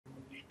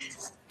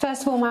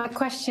First of all, my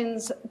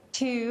questions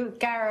to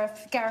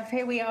Gareth. Gareth,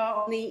 here we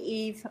are on the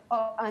eve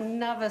of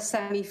another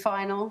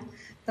semi-final.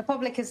 The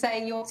public is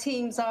saying your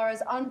teams are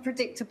as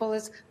unpredictable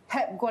as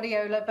Pep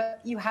Guardiola,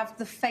 but you have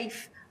the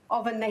faith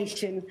of a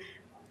nation.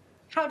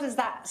 How does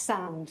that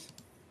sound?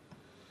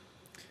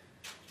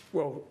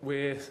 Well,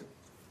 we're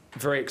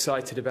very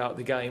excited about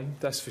the game,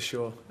 that's for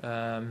sure.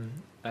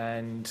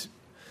 And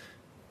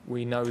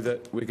we know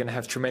that we're going to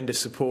have tremendous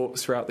support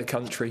throughout the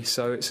country,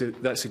 so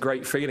that's a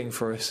great feeling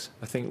for us.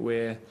 I think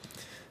we're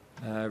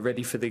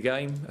ready for the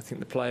game. I think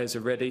the players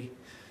are ready.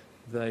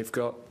 They've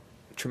got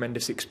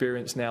tremendous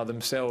experience now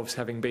themselves,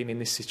 having been in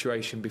this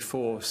situation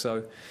before.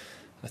 So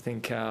I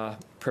think our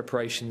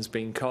preparation's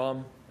been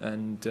calm,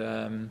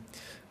 and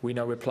we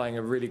know we're playing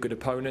a really good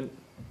opponent.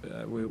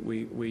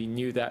 We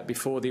knew that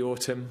before the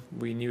autumn.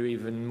 We knew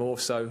even more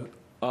so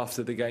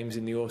after the games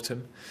in the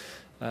autumn.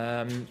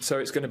 So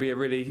it's going to be a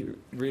really,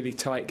 really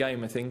tight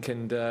game, I think,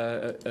 and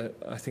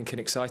I think an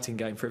exciting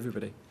game for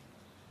everybody.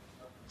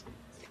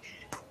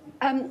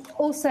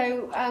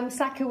 Also,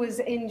 Saka was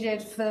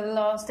injured for the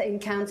last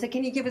encounter.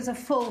 Can you give us a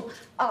full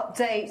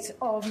update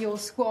of your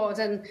squad?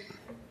 And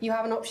you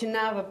have an option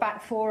now of a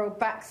back four or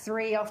back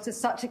three after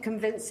such a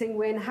convincing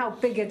win. How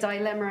big a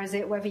dilemma is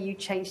it, whether you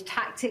change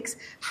tactics,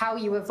 how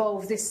you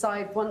evolve this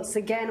side once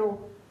again, or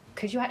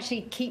could you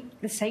actually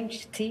keep the same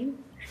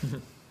team?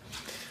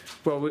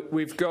 Well,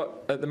 we've got,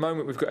 at the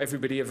moment, we've got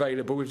everybody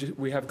available.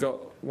 We have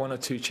got one or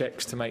two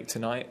checks to make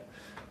tonight.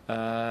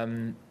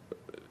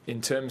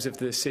 In terms of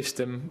the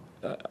system,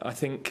 I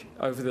think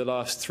over the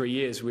last 3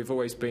 years, we've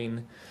always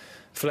been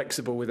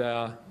flexible with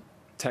our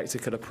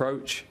tactical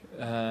approach.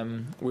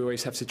 We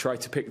always have to try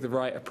to pick the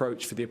right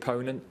approach for the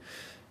opponent.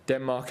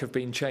 Denmark have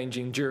been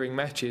changing during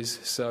matches,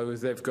 so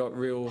they've got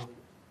real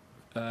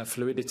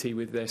fluidity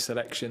with their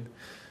selection.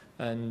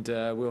 And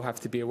we'll have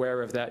to be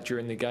aware of that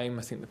during the game.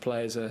 I think the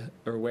players are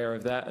aware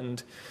of that.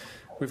 And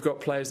we've got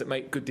players that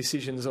make good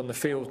decisions on the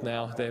field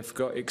now. They've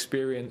got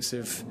experience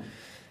of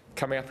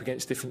coming up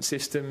against different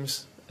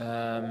systems.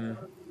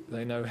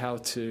 They know how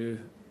to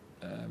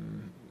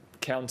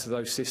counter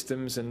those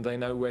systems, and they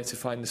know where to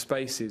find the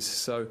spaces.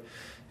 So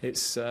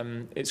it's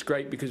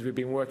great because we've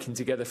been working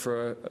together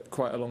for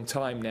quite a long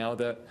time now,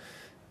 that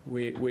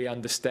we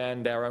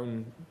understand our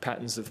own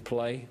patterns of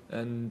play,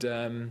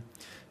 and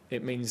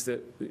it means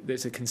that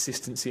there's a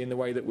consistency in the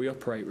way that we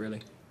operate,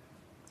 really.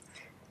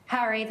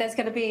 Harry, there's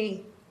going to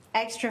be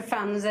extra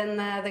fans in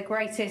there, the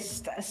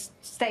greatest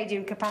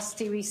stadium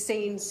capacity we've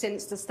seen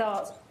since the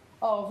start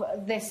of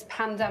this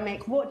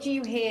pandemic. What do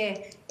you hear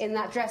in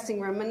that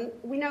dressing room? And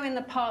we know in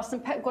the past,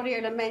 and Pep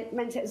Guardiola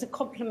meant it as a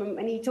compliment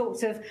when he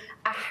talked of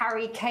a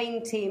Harry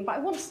Kane team, but I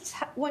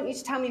want you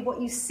to tell me what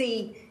you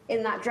see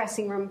in that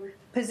dressing room,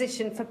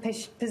 position for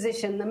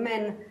position, the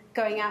men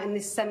going out in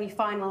this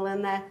semi-final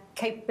and their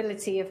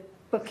capability of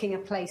booking a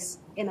place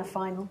in a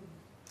final.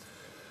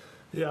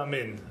 Yeah, I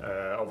mean,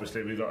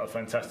 obviously we've got a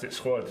fantastic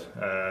squad,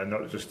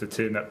 not just the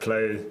team that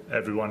play,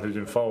 everyone who's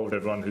involved,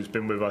 everyone who's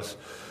been with us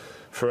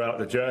throughout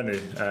the journey.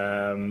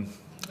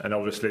 And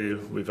obviously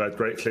we've had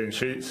great clean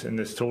sheets in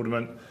this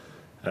tournament.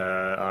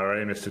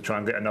 Our aim is to try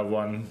and get another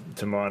one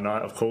tomorrow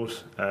night, of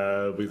course.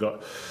 We've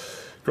got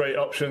great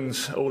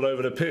options all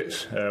over the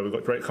pitch. We've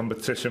got great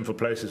competition for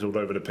places all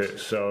over the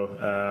pitch.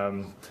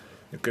 So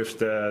it gives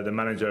the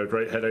manager a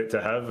great headache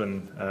to have,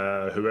 and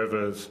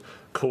whoever's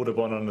called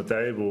upon on the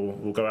day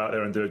will go out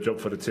there and do a job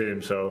for the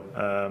team. So,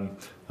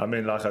 I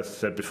mean, like I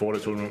said before the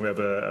tournament, we have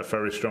a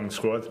very strong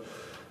squad,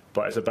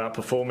 but it's about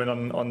performing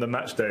on the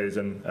match days.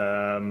 And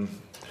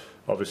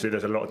obviously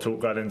there's a lot of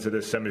talk going into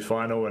this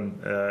semi-final,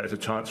 and it's a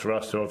chance for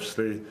us to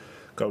obviously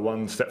go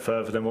one step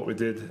further than what we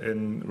did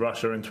in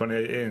Russia in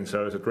 2018.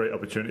 So it's a great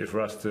opportunity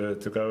for us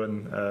to go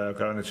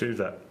and achieve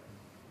that.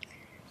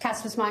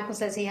 Kasper Schmeichel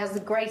says he has the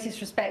greatest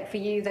respect for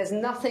you. There's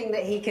nothing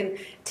that he can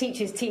teach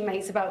his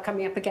teammates about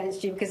coming up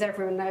against you, because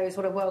everyone knows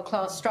what a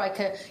world-class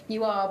striker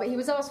you are. But he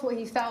was asked what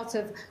he felt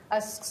of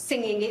us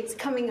singing "It's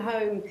Coming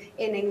Home"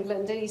 in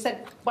England, and he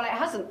said, well, it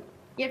hasn't.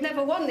 You've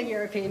never won the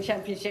European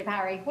Championship,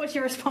 Harry. What's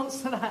your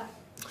response to that?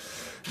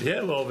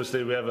 Yeah, well,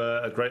 obviously we have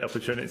a great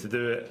opportunity to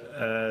do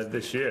it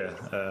this year.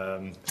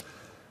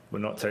 We're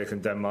not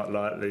taking Denmark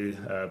lightly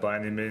by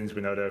any means.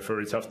 We know they're a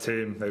very tough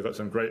team. They've got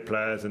some great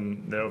players,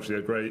 and they're obviously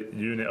a great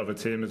unit of a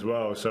team as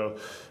well. So,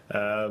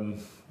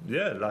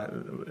 yeah,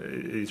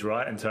 he's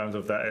right in terms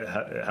of that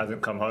it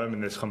hasn't come home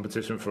in this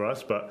competition for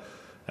us. But,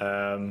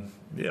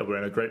 yeah, we're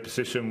in a great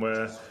position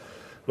where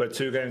we're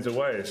 2 games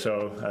away.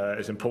 So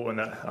it's important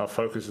that our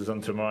focus is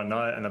on tomorrow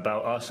night and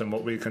about us and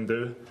what we can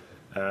do.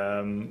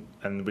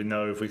 And we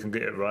know if we can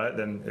get it right,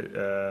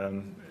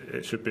 then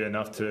it should be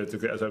enough to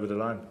get us over the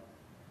line.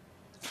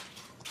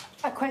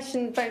 A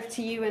question both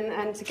to you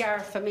and to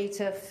Gareth for me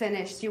to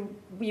finish. You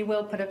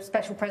will put a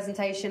special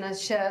presentation, a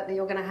shirt that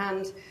you're going to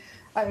hand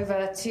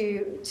over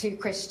to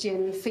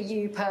Christian. For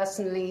you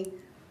personally,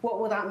 what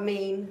will that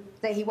mean,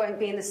 that he won't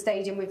be in the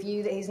stadium with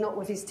you, that he's not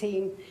with his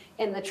team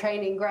in the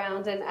training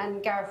ground?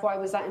 And Gareth, why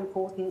was that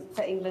important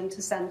for England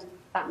to send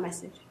that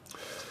message?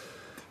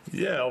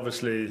 Yeah,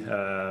 obviously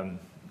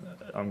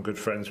I'm good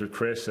friends with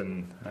Chris,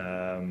 and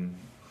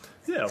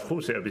yeah, of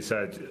course it'll be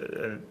sad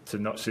to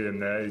not see him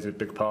there. He's a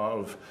big part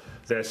of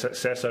their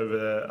success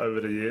over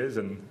the years,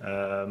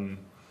 and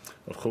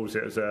of course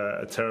it was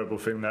a terrible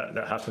thing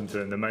that happened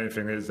to him. The main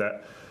thing is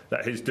that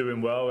he's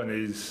doing well, and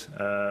he's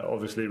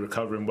obviously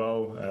recovering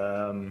well,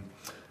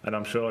 and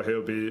I'm sure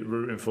he'll be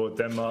rooting for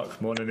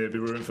Denmark more than he'll be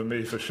rooting for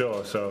me, for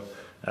sure. So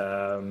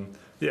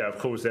yeah, of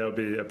course there'll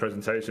be a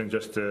presentation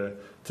just to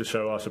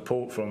show our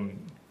support from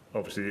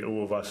obviously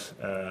all of us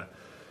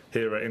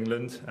here at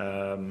England.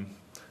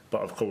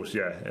 But of course,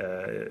 yeah,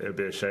 it'll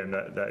be a shame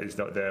that he's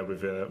not there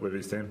with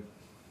his team.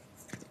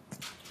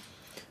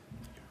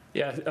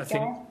 Yeah, I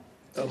think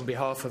on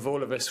behalf of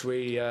all of us,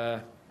 we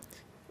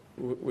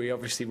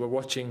obviously were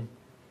watching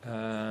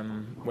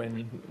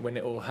when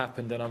it all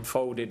happened and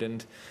unfolded,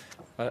 and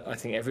I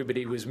think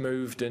everybody was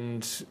moved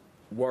and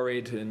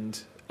worried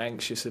and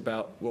anxious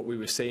about what we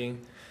were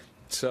seeing.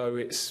 So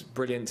it's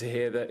brilliant to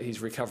hear that he's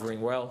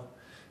recovering well,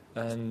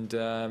 and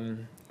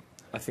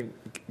I think,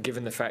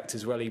 given the fact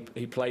as well,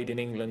 he played in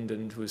England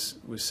and was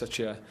such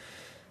a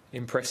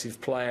impressive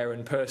player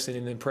and person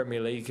in the Premier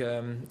League.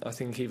 I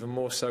think even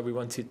more so, we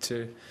wanted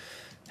to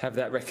have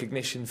that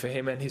recognition for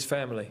him and his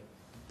family.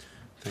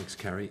 Thanks,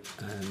 Carrie.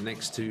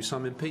 Next to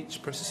Simon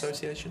Peach, Press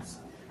Association.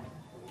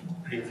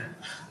 Good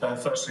evening.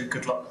 Firstly,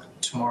 good luck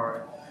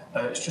tomorrow.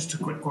 It's just a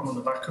quick one on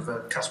the back of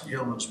Kasper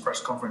Schmeichel's press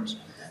conference.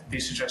 He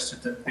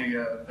suggested that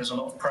there's a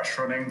lot of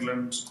pressure on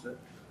England, that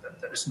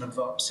it's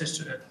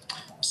a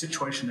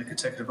situation they could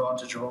take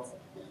advantage of,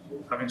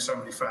 having so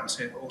many fans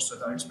here, but also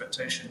that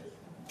expectation.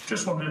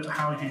 Just wondered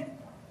how you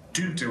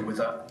do deal with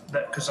that,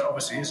 because that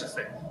obviously is a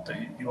thing that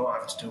you are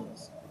having to deal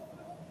with.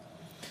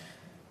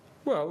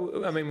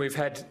 Well, I mean, we've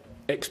had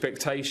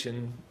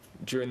expectation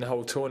during the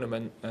whole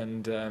tournament,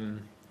 and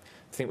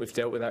I think we've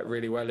dealt with that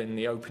really well in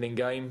the opening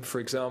game, for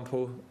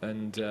example,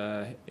 and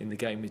in the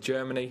game with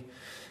Germany.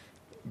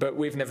 But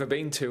we've never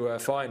been to a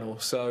final,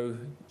 so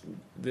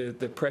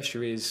the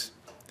pressure is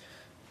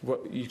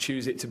what you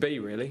choose it to be,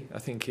 really. I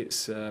think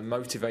it's a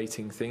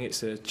motivating thing.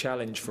 It's a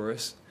challenge for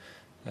us.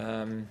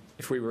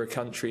 If we were a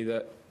country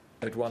that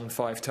had won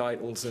 5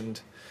 titles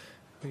and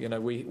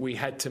we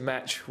had to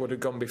match what had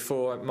gone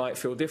before, it might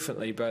feel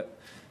differently, but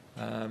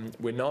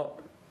we're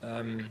not.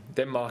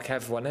 Denmark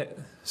have won it,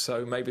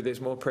 so maybe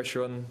there's more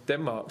pressure on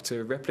Denmark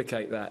to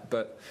replicate that,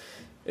 but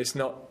it's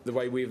not the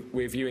way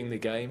we're viewing the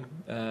game.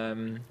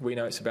 We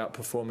know it's about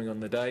performing on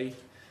the day.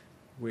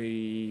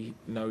 We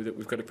know that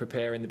we've got to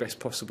prepare in the best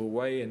possible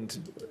way, and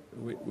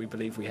we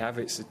believe we have.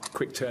 It's a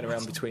quick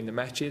turnaround between the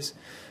matches,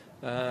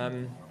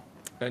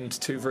 and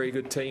 2 very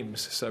good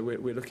teams, so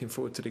we're looking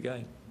forward to the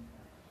game.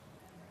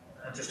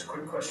 Just a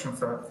quick question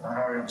for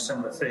Harry on a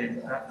similar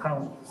theme.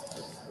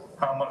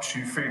 How much are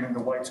you feeling the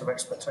weight of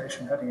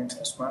expectation heading into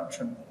this match,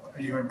 and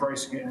are you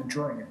embracing it and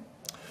enjoying it?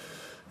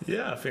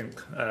 Yeah, I think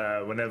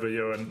whenever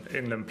you're an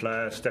England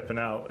player stepping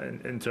out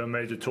into a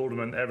major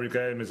tournament, every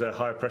game is a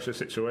high-pressure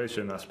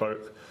situation. I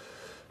spoke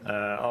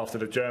after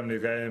the Germany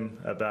game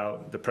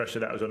about the pressure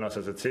that was on us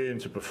as a team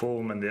to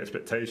perform and the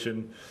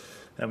expectation,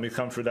 and we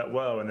come through that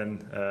well. And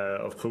then,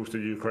 of course, the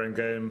Ukraine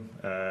game,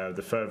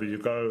 the further you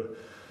go,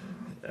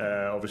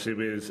 obviously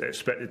we was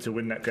expected to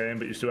win that game,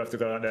 but you still have to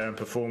go out there and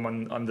perform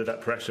under that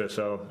pressure.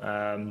 So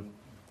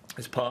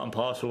it's part and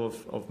parcel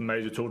of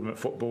major tournament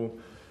football.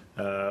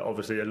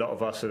 Obviously a lot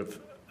of us have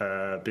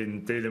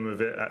been dealing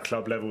with it at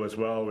club level as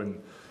well, in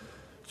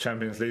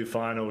Champions League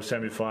finals,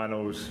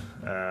 semi-finals,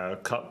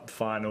 cup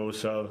finals.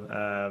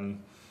 So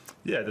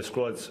yeah, the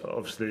squad's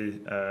obviously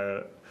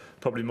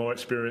probably more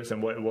experienced than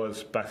what it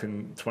was back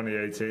in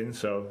 2018.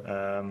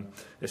 So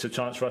it's a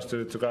chance for us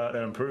to go out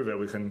there and prove it.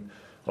 We can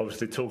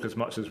obviously talk as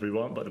much as we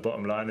want, but the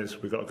bottom line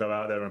is we've got to go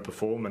out there and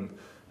perform, and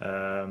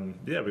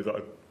yeah, we've got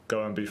to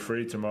go and be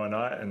free tomorrow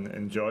night and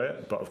enjoy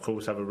it, but of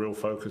course have a real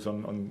focus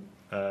on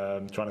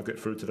trying to get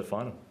through to the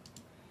final.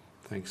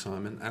 Thanks,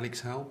 Simon. Alex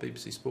Howell,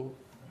 BBC Sport.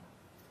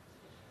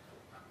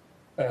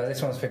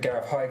 This one's for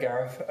Gareth. Hi,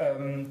 Gareth.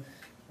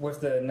 With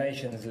the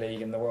Nations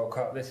League and the World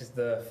Cup, this is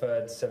the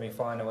 3rd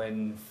semi-final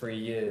in 3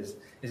 years.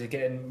 Is it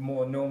getting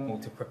more normal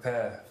to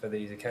prepare for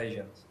these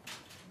occasions?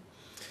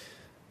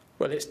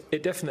 Well,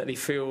 it definitely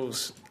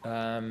feels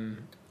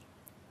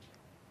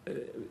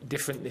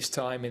different this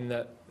time, in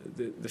that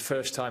the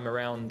first time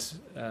around,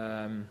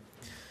 the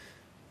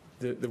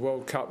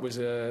World Cup was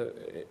a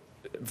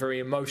very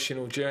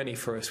emotional journey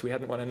for us. We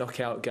hadn't won a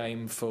knockout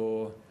game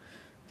for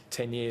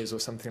 10 years or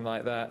something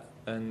like that,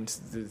 and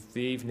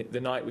the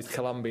night with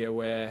Colombia,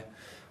 where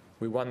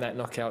we won that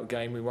knockout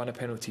game, we won a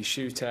penalty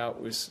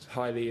shootout, was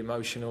highly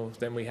emotional.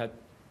 Then we had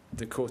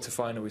the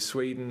quarter-final with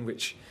Sweden,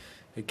 which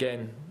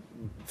again,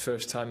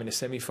 first time in a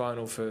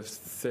semi-final for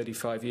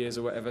 35 years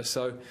or whatever.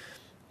 So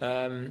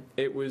it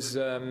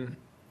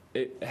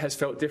has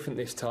felt different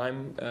this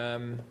time,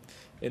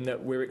 in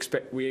that we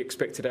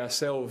expected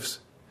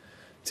ourselves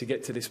to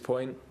get to this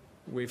point.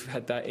 We've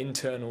had that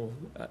internal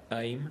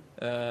aim,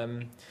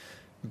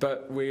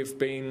 but we've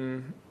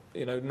been,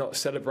 not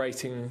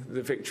celebrating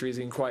the victories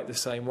in quite the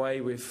same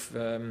way. We've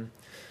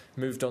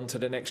moved on to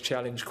the next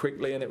challenge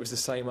quickly, and it was the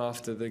same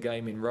after the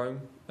game in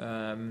Rome.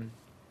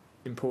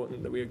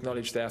 Important that we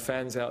acknowledged our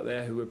fans out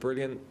there who were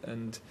brilliant,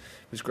 and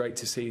it was great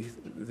to see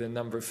the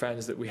number of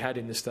fans that we had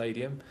in the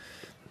stadium.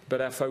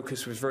 But our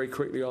focus was very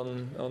quickly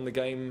on the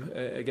game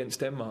against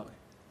Denmark.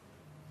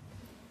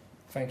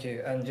 Thank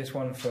you. And just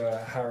one for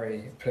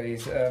Harry,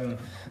 please.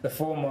 The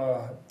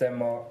former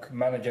Denmark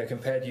manager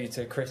compared you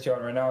to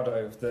Cristiano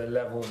Ronaldo, the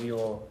level of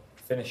your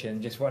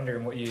finishing. Just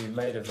wondering what you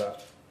made of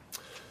that.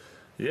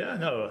 Yeah,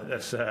 no,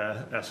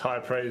 that's high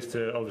praise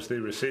to obviously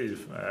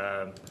receive.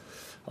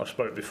 I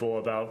spoke before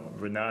about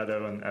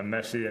Ronaldo and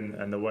Messi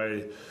and the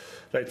way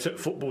they took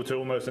football to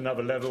almost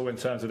another level in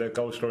terms of their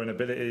goal scoring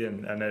ability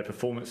and their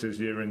performances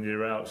year in,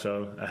 year out.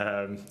 So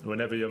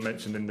whenever you're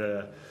mentioned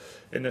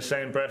in the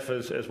same breath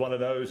as one of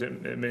those,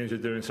 it means you're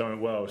doing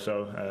something well.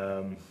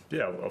 So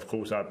yeah, of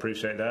course I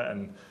appreciate that,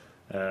 and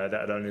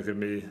that'd only give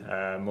me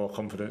more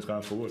confidence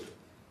going forward.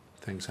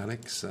 Thanks,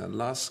 Alex.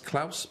 Last,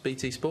 Klaus,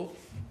 BT Sport.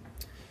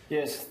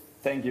 Yes,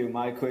 thank you.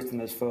 My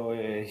question is for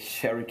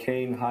Harry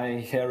Kane. Hi,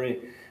 Harry.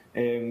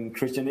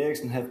 Christian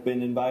Erikson have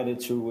been invited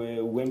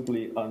to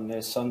Wembley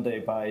on Sunday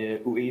by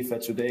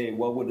UEFA today.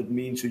 What would it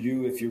mean to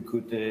you if you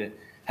could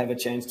have a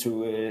chance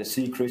to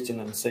see Christian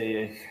and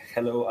say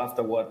hello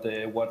after what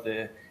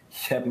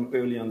happened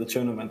early on the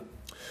tournament?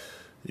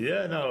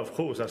 Yeah, no, of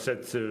course. I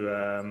said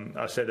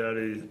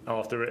early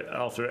after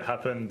it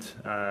happened.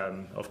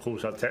 Of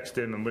course, I texted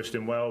him and wished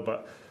him well.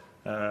 But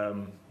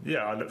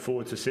yeah, I look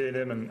forward to seeing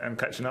him and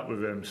catching up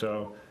with him.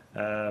 So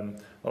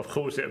of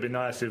course, it'd be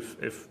nice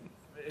if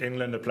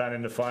England are playing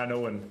in the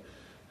final and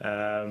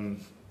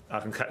I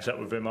can catch up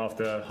with him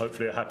after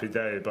hopefully a happy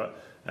day. But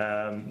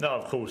no,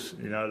 of course,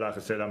 you know, like I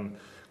said, I'm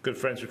good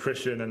friends with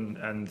Christian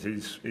and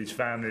his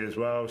family as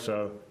well.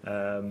 So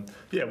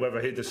yeah, whether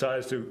he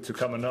decides to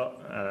come or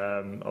not,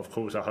 of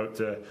course, I hope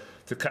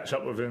to catch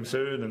up with him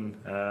soon.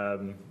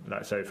 And like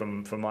I say,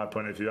 from my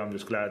point of view, I'm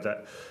just glad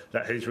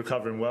that he's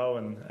recovering well,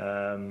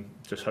 and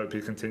just hope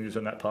he continues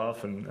on that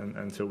path and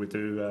until we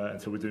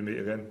do meet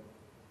again.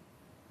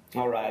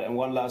 All right, and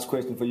one last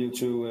question for you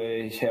too,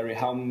 Harry.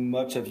 How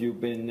much have you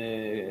been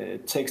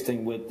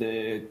texting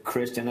with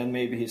Christian and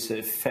maybe his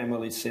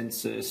family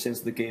since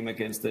the game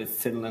against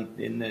Finland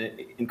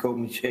in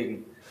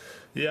Copenhagen?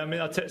 Yeah, I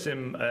mean, I texted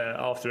him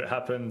after it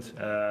happened.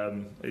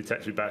 He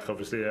texted me back,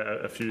 obviously,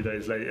 a few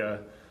days later.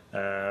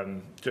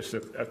 Just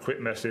a quick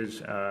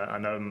message. I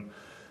know,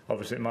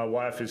 obviously, my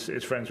wife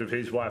is friends with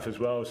his wife as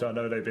well, so I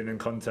know they've been in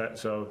contact.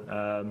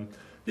 So.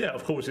 Yeah,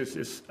 of course,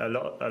 it's a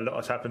lot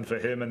has happened for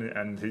him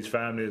and his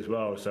family as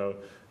well. So,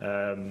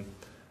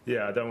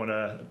 yeah, I don't want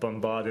to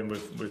bombard him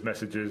with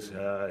messages.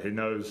 He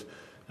knows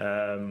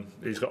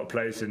he's got a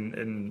place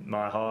in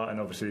my heart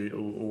and obviously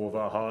all of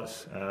our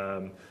hearts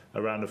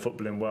around the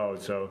footballing world.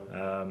 So,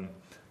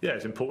 yeah,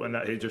 it's important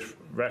that he just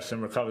rests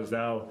and recovers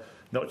now,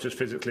 not just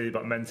physically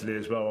but mentally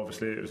as well.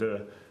 Obviously, it was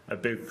a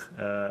big,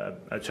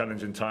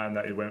 challenging time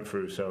that he went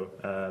through.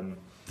 So.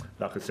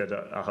 Like I said,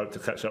 I hope to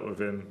catch up with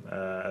him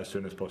as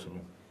soon as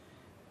possible.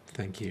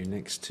 Thank you.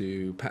 Next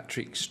to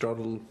Patrick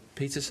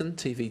Straddle-Peterson,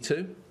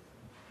 TV2.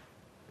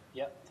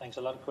 Yeah, thanks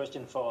a lot.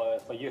 Question for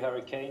you,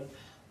 Harry Kane.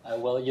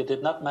 Well, you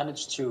did not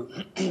manage to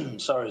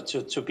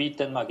to beat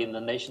Denmark in the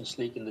Nations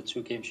League in the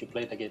 2 games you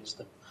played against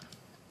them.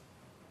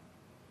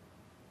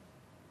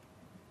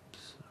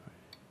 Sorry,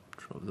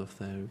 dropped off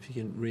there. If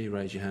you can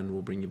re-raise your hand,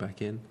 we'll bring you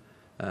back in.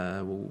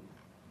 We'll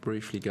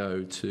briefly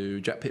go to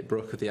Jack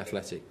Pitt-Brooke of The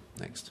Athletic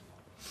next.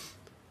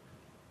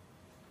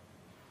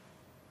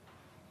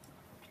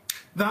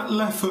 That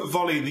left foot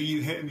volley that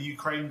you hit in the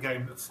Ukraine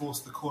game that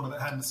forced the corner that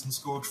Henderson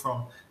scored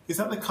from, is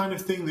that the kind of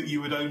thing that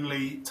you would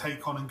only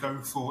take on and go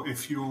for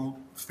if you're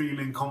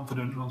feeling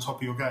confident and on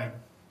top of your game?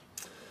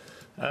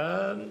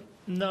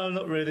 No,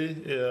 not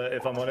really,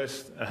 if I'm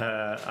honest.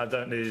 I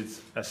don't need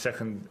a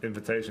second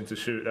invitation to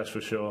shoot, that's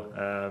for sure.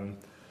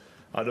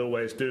 I'd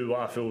always do what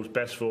I feel is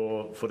best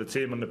for the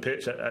team on the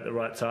pitch at the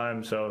right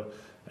time. So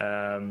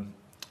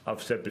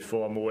I've said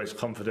before, I'm always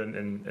confident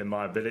in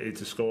my ability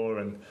to score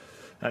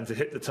and to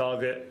hit the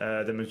target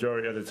the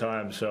majority of the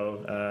time.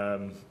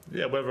 So,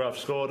 yeah, whether I've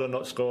scored or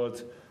not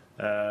scored,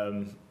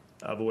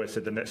 I've always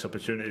said the next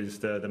opportunity is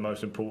the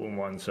most important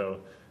one. So,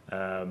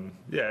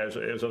 yeah,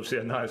 it was obviously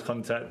a nice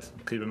contact.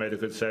 Keeper made a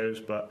good saves,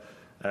 but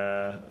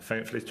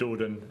thankfully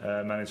Jordan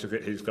managed to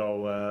get his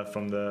goal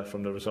from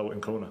the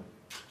resulting corner.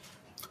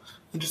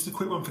 And just a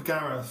quick one for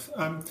Gareth.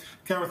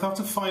 Gareth,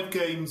 after 5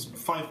 games,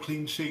 5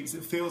 clean sheets,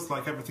 it feels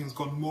like everything's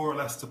gone more or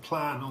less to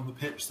plan on the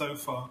pitch so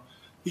far.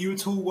 Are you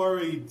at all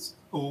worried,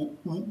 or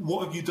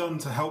what have you done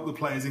to help the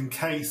players in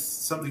case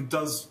something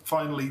does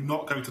finally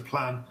not go to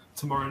plan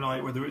tomorrow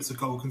night, whether it's a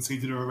goal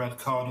conceded or a red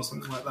card or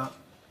something like that?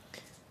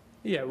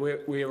 Yeah,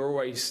 we are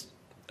always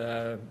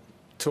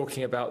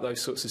talking about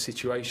those sorts of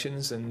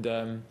situations, and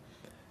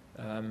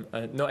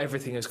not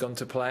everything has gone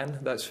to plan,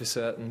 that's for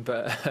certain,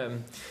 but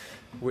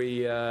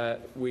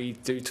we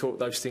do talk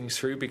those things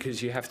through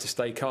because you have to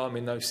stay calm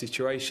in those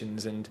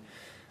situations, and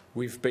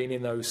we've been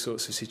in those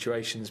sorts of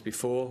situations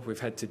before. We've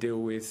had to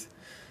deal with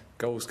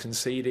goals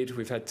conceded.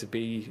 We've had to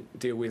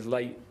deal with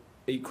late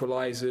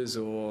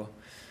equalisers or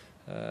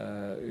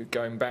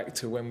going back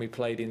to when we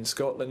played in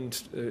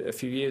Scotland a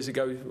few years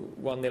ago,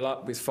 1-0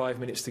 up with 5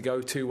 minutes to go,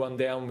 2-1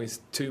 down with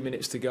 2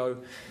 minutes to go.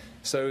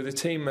 So the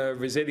team are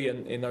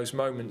resilient in those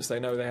moments. They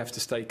know they have to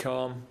stay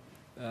calm.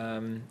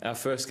 Our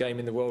first game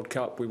in the World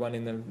Cup, we won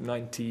in the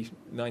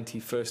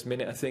 91st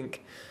minute, I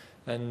think,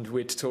 and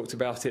we'd talked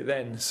about it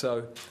then.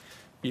 So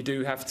you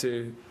do have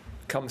to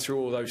come through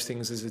all those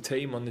things as a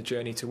team on the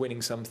journey to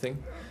winning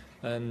something.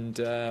 And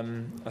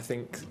I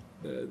think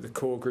the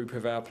core group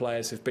of our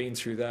players have been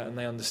through that, and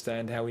they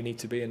understand how we need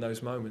to be in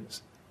those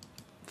moments.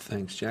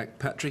 Thanks, Jack.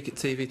 Patrick at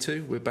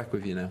TV2, we're back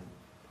with you now.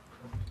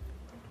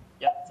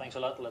 Yeah, thanks a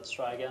lot. Let's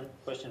try again.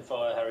 Question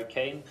for Harry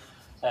Kane.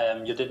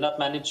 You did not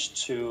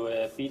manage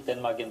to beat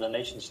Denmark in the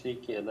Nations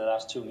League in the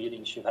last 2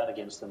 meetings you've had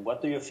against them.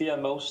 What do you fear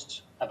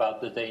most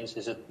about the Danes?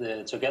 Is it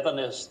the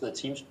togetherness, the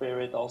team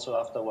spirit, also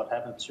after what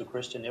happened to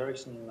Christian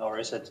Erikson, or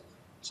is it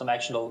some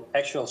actual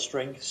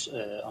strengths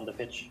on the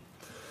pitch?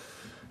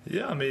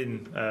 Yeah, I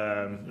mean,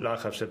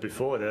 like I've said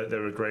before,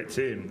 they're a great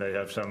team. They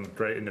have some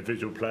great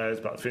individual players,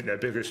 but I think their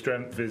biggest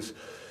strength is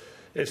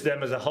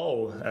them as a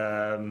whole.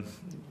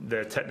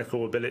 Their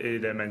technical ability,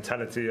 their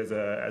mentality as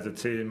a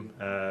team.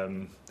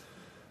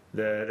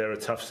 They're a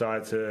tough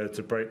side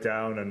to break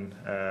down,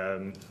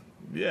 and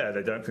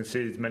they don't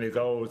concede many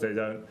goals. They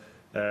don't.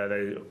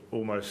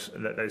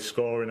 They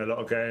score in a lot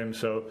of games.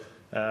 So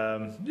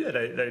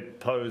they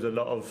pose a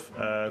lot of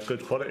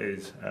good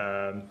qualities.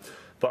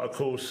 But of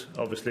course,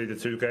 obviously, the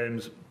 2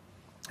 games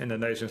in the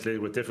Nations League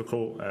were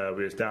difficult.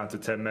 We was down to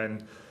 10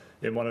 men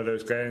in one of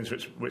those games,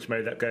 which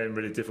made that game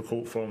really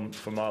difficult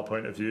from our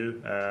point of view.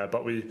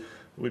 But we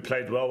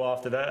played well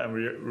after that, and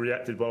we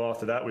reacted well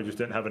after that. We just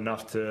didn't have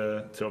enough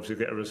to obviously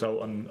get a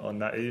result on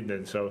that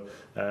evening. So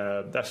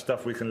that's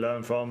stuff we can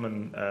learn from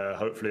and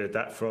hopefully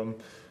adapt from.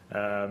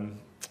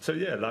 So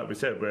yeah, like we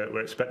said, we're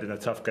expecting a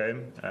tough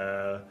game,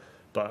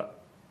 but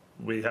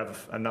we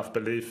have enough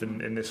belief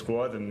in this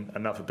squad and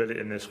enough ability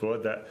in this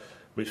squad that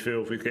we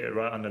feel if we get it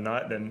right on the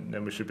night,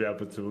 then we should be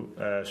able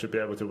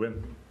to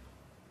win.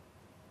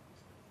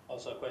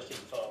 Also a question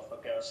for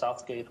Gareth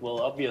Southgate.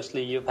 Well,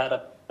 obviously you've had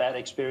a bad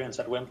experience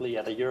at Wembley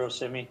at a Euro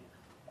semi.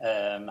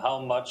 How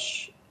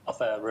much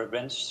of a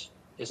revenge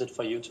is it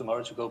for you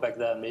tomorrow to go back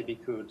there and maybe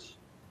could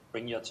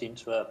bring your team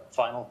to a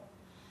final?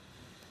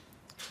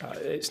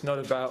 It's not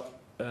about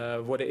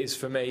what it is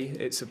for me.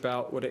 It's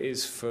about what it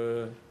is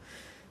for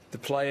the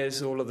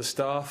players, all of the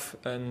staff,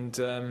 and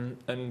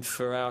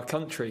for our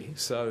country.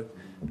 So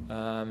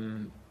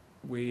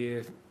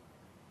we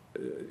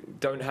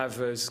don't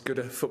have as good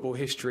a football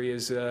history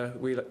as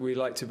we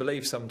like to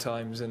believe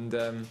sometimes,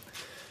 and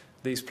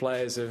these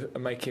players are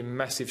making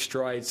massive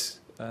strides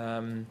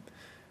and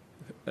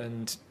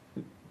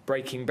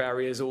breaking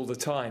barriers all the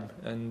time.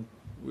 And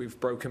we've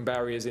broken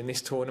barriers in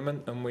this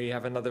tournament, and we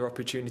have another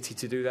opportunity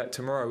to do that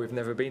tomorrow. We've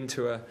never been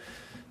to a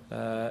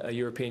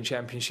European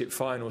Championship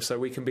final, so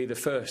we can be the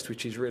first,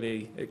 which is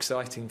really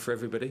exciting for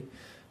everybody.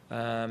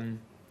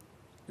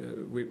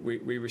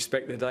 We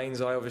respect the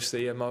Danes. I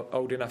obviously am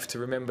old enough to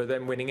remember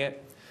them winning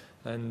it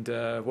and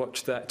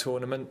watched that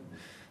tournament,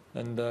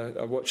 and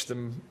I watched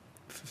them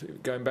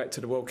going back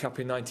to the World Cup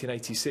in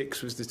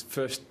 1986. Was the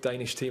first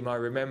Danish team I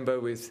remember,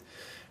 with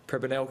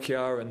Preben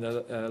Elkjær and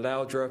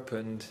Laudrup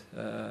and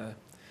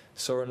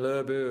Søren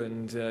Lerbu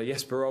and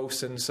Jesper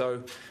Olsen.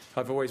 So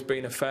I've always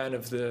been a fan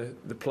of the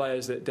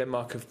players that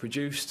Denmark have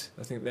produced.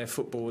 I think their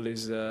football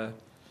is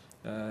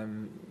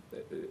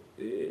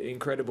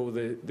incredible,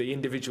 the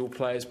individual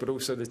players, but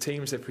also the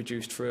teams they've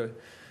produced for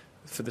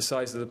the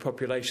size of the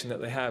population that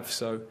they have.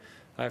 So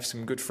I have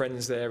some good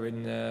friends there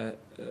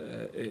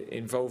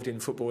involved in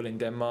football in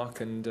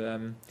Denmark, and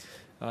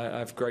I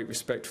have great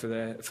respect for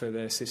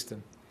their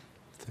system.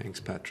 Thanks,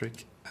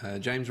 Patrick.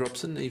 James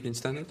Robson, Evening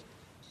Standard.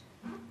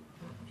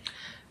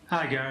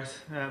 Hi,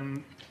 Gareth.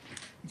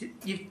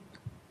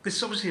 This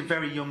is obviously a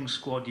very young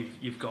squad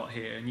you've got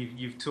here, and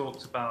you've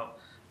talked about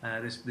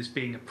this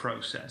being a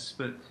process,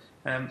 but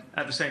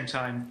at the same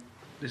time,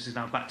 this is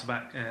now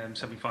back-to-back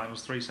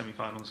semi-finals, 3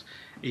 semi-finals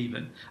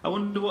even. I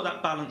wonder what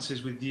that balance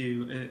is with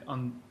you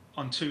on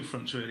 2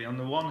 fronts, really. On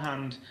the one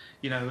hand,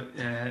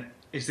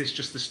 is this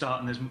just the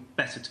start and there's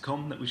better to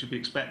come that we should be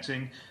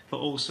expecting, but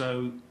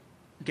also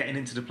getting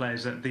into the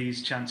players that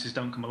these chances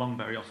don't come along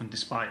very often,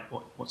 despite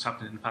what's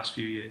happened in the past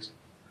few years?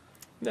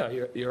 No,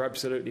 you're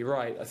absolutely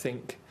right. I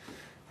think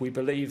we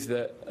believe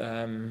that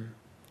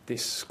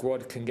this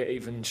squad can get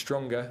even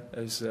stronger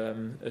as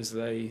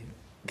they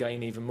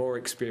gain even more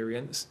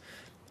experience.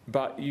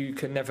 But you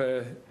can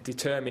never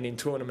determine in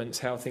tournaments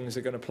how things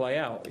are going to play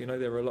out.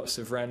 There are lots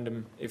of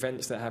random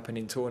events that happen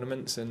in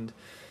tournaments, and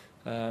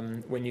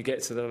when you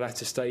get to the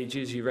latter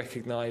stages, you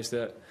recognise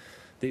that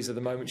these are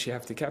the moments you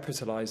have to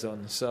capitalise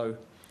on. So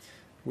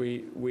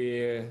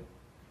we're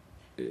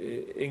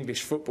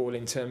English football,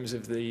 in terms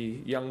of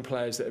the young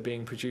players that are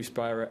being produced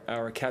by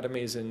our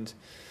academies and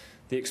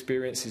the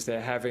experiences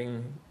they're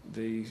having,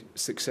 the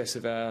success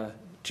of our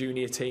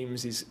junior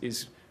teams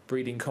is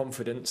breeding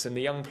confidence, and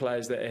the young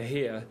players that are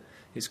here,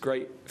 it's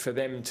great for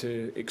them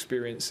to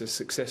experience a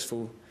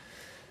successful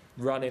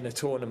run in a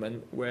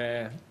tournament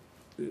where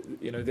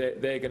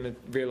they're going to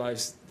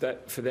realise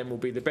that for them will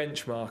be the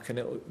benchmark,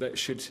 and that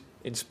should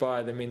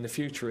inspire them in the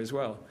future as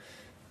well.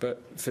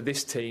 But for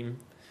this team,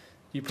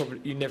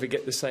 you never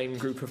get the same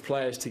group of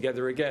players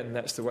together again.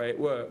 That's the way it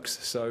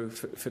works. So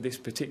for this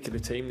particular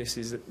team, this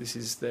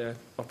is their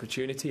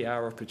opportunity,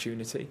 our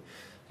opportunity,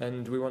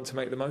 and we want to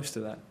make the most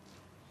of that.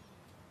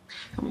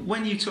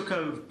 When you took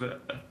over,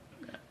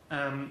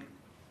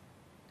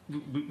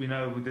 we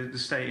know the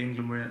state of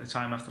England were in at the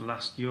time after the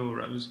last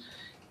Euros.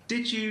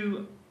 Did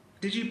you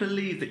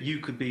believe that you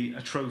could be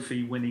a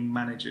trophy-winning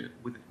manager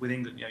with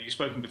England? You've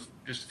spoken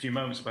just a few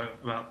moments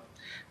about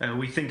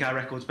we think our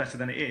record's better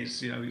than it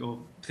is, or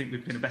think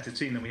we've been a better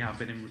team than we have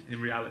been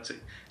in reality.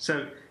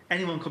 So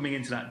anyone coming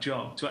into that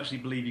job to actually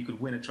believe you could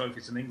win a trophy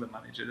as an England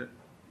manager, that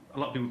a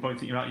lot of people probably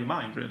think you're out of your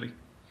mind, really.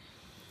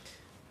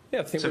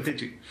 Yeah, I think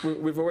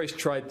we've always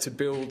tried to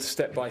build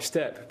step by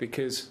step,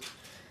 because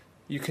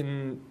you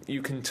can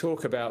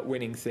talk about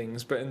winning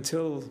things, but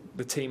until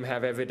the team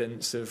have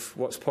evidence of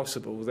what's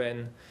possible,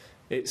 then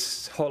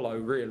it's hollow,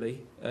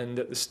 really. And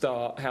at the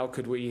start, how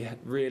could we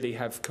really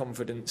have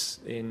confidence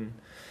in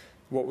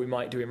what we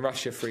might do in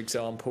Russia, for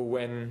example,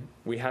 when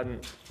we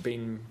hadn't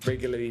been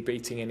regularly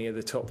beating any of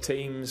the top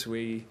teams?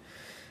 We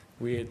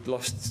had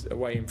lost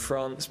away in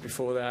France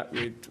before that.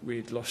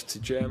 We'd lost to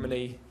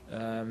Germany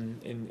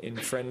in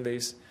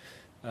friendlies.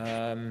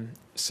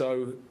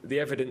 So the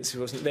evidence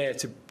wasn't there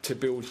to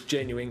build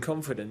genuine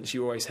confidence.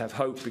 You always have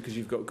hope because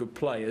you've got good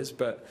players,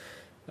 but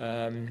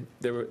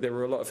there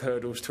were a lot of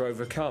hurdles to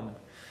overcome.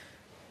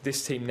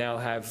 This team now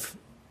have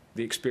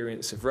the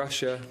experience of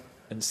Russia,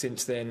 and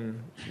since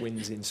then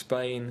wins in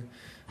Spain,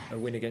 a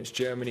win against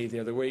Germany the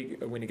other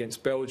week, a win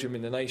against Belgium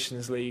in the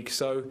Nations League.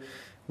 So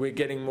we're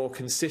getting more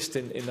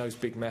consistent in those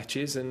big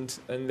matches, and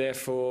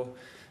therefore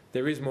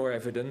there is more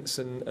evidence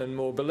and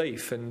more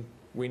belief, and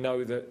we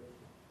know that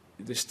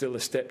there's still a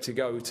step to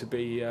go to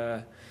be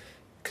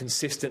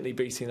consistently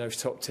beating those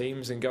top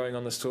teams and going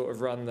on the sort of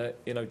run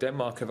that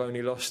Denmark have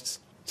only lost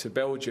to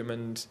Belgium,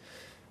 and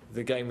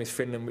the game with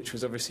Finland, which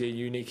was obviously a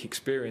unique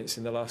experience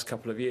in the last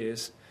couple of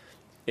years.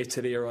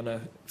 Italy are on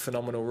a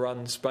phenomenal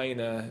run. Spain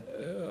are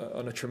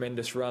on a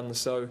tremendous run.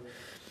 So,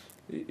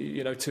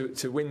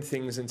 to win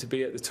things and to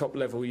be at the top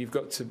level, you've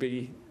got to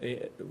be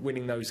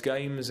winning those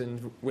games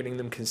and winning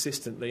them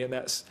consistently, and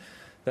that's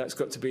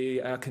got to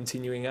be our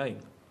continuing aim.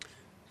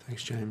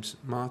 Thanks, James.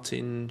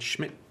 Martin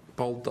Schmidt,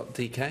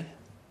 bold.dk.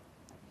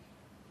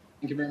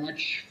 Thank you very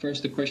much.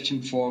 First, a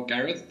question for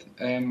Gareth.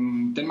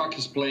 Denmark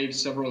has played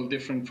several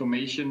different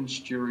formations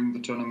during the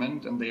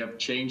tournament, and they have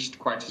changed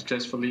quite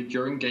successfully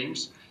during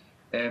games.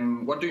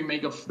 What do you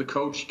make of the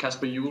coach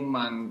Kasper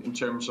Schmeichel in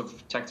terms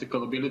of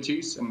tactical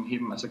abilities and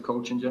him as a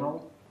coach in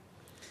general?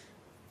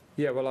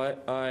 Yeah, well,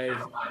 I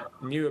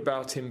knew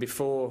about him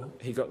before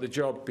he got the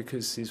job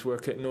because his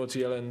work at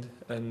Nordsjælland,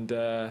 and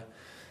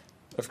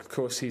of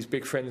course he's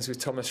big friends with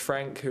Thomas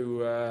Frank, who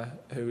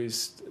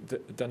has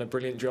done a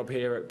brilliant job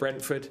here at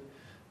Brentford.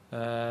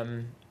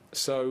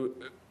 So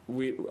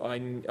I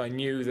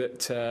knew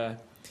that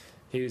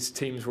his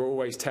teams were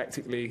always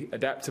tactically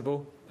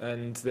adaptable,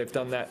 and they've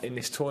done that in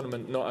this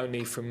tournament, not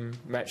only from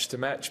match to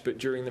match, but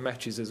during the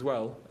matches as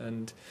well.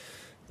 And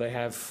they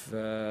have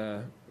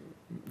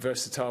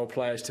versatile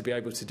players to be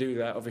able to do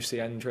that.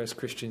 Obviously, Andreas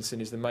Christensen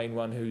is the main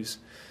one who's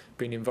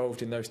been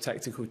involved in those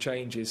tactical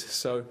changes.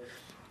 So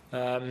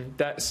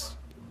that's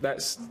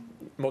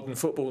modern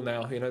football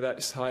now.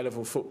 That's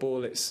high-level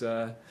football. It's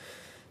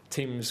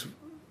teams.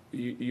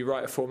 You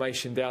write a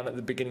formation down at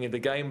the beginning of the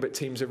game, but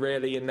teams are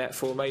rarely in that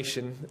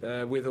formation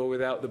with or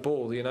without the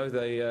ball.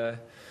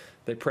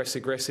 They press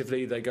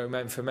aggressively, they go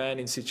man for man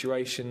in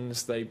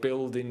situations, they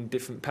build in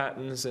different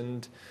patterns,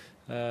 and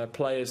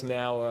players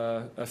now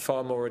are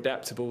far more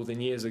adaptable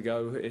than years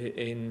ago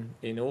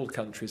in all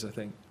countries, I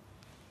think.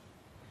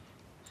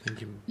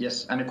 Thank you.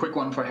 Yes, and a quick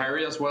one for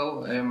Harry as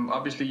well.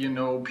 Obviously,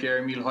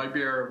 Pierre-Emil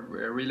Højbjerg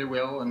really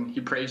well, and he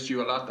praised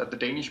you a lot at the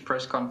Danish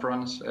press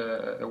conference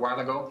a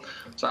while ago.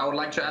 So I would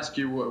like to ask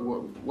you,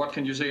 what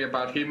can you say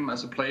about him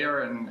as a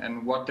player,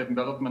 and what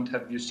development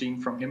have you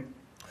seen from him?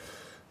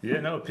 Yeah,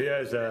 no,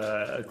 Pierre's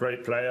a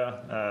great player,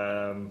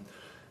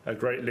 a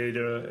great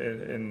leader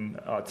in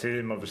our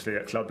team, obviously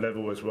at club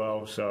level as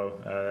well.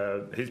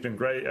 So he's been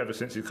great ever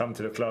since he's come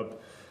to the club.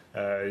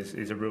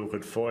 He's a real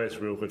good voice,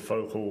 real good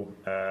vocal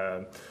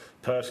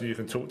person you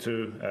can talk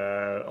to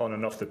on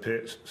and off the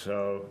pitch.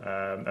 So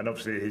and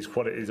obviously his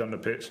qualities on the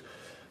pitch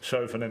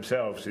show for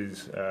themselves.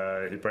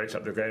 He breaks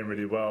up the game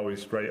really well.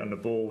 He's great on the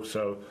ball.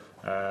 So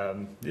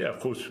yeah, of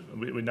course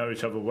we know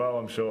each other well.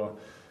 I'm sure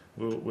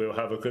we'll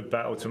have a good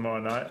battle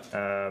tomorrow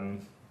night.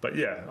 But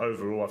yeah,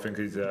 overall I think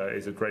he's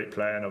a great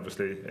player, and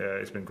obviously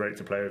it's been great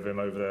to play with him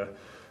over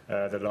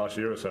the last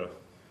year or so.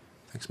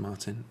 Thanks,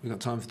 Martin. We've got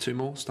time for two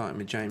more, starting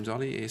with James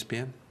Ollie,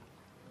 ESPN.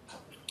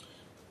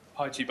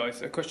 Hi to you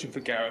both. A question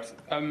for Gareth.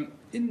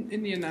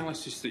 In the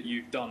analysis that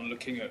you've done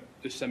looking at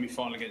the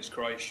semi-final against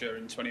Croatia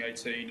in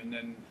 2018 and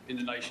then in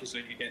the Nations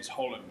League against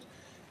Holland,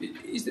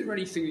 is there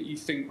anything that you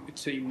think the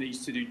team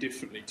needs to do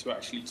differently to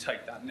actually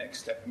take that next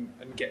step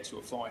and get to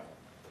a final?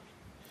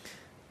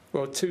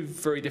 Well, two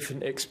very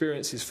different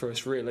experiences for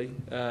us, really.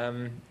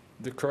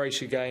 The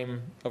Croatia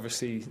game,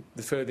 obviously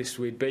the furthest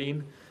we'd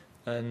been,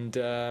 and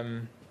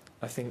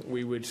I think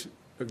we would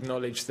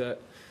acknowledge that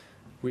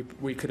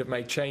we could have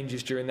made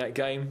changes during that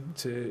game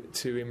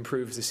to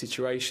improve the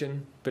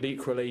situation, but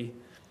equally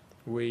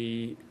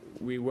we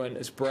weren't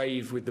as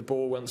brave with the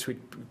ball once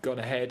we'd gone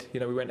ahead.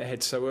 You know, we went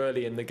ahead so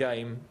early in the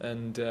game,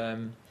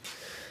 and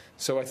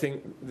so I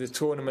think the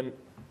tournament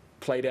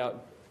played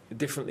out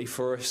differently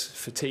for us.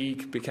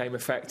 Fatigue became a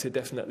factor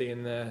definitely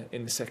in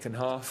the second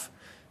half.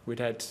 We'd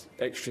had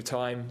extra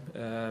time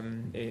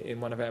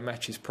in one of our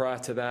matches prior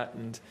to that,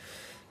 and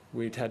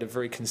we'd had a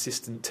very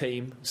consistent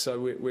team. So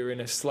we're in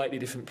a slightly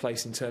different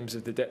place in terms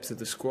of the depth of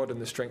the squad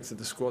and the strength of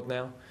the squad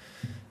now.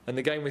 And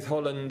the game with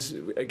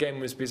Holland again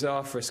was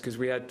bizarre for us because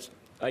we had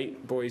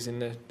 8 boys in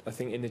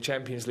the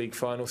Champions League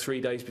final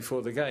 3 days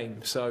before the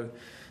game. So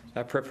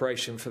our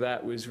preparation for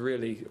that was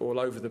really all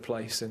over the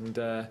place,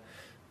 and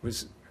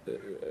was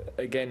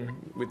again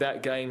with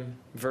that game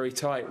very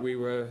tight. We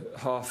were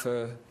half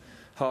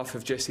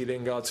of Jesse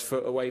Lingard's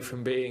foot away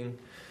from being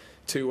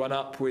 2-1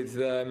 up with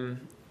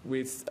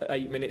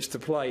 8 minutes to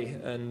play,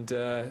 and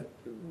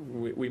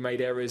we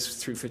made errors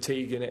through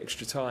fatigue and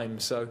extra time.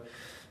 So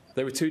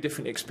they were two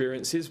different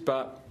experiences,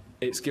 but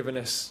it's given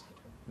us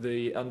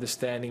the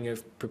understanding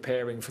of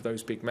preparing for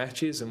those big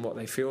matches and what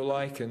they feel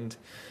like, and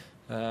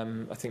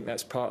I think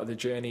that's part of the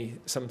journey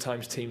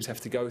sometimes teams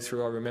have to go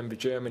through. I remember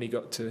Germany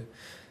got to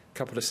a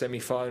couple of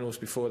semi-finals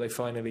before they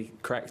finally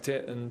cracked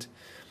it, and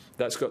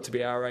that's got to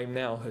be our aim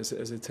now as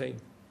a team.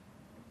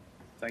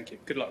 Thank you.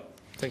 Good luck.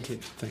 Thank you.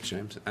 Thanks,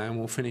 James. And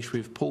we'll finish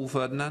with Paul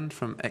Ferdinand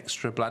from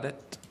Extra Bladet.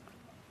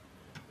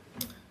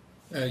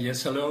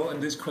 Yes, hello.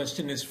 And this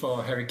question is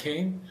for Harry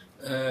Kane.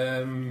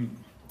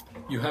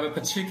 You have a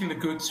particularly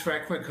good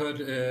track record,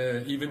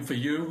 even for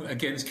you,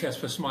 against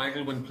Kasper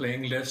Schmeichel when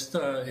playing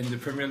Leicester in the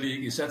Premier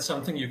League. Is that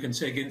something you can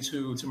take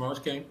into tomorrow's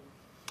game?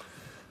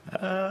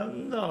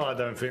 No, I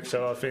don't think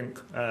so. I think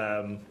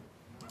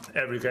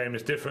every game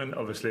is different.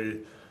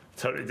 Obviously,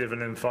 totally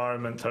different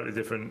environment, totally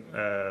different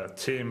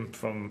team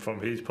from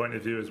his point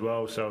of view as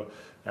well. So,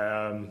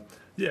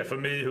 yeah, for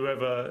me,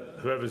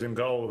 whoever's in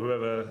goal,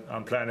 whoever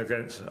I'm playing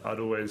against, I'd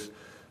always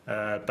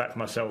back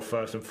myself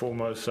first and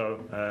foremost.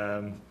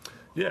 So,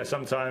 yeah,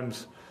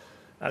 sometimes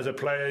as a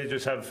player,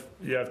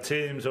 you have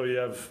teams, or you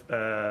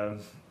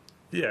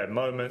have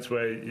moments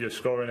where you're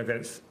scoring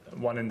against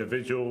one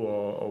individual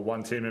or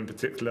one team in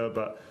particular.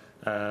 But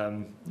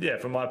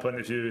from my point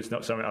of view, it's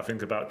not something I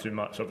think about too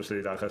much.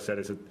 Obviously, like I said,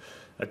 it's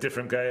a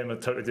different game, a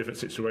totally different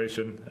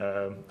situation.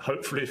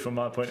 Hopefully, from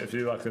my point of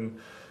view, I can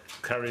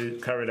carry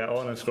that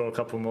on and score a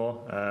couple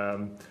more.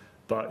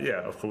 But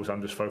yeah, of course,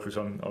 I'm just focused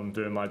on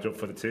doing my job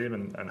for the team,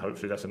 and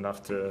hopefully that's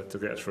enough to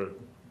get us through.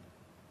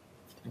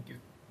 Thank you.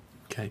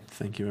 Okay,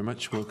 thank you very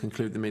much. We'll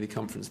conclude the media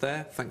conference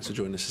there. Thanks for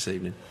joining us this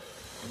evening.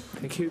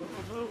 Thank you.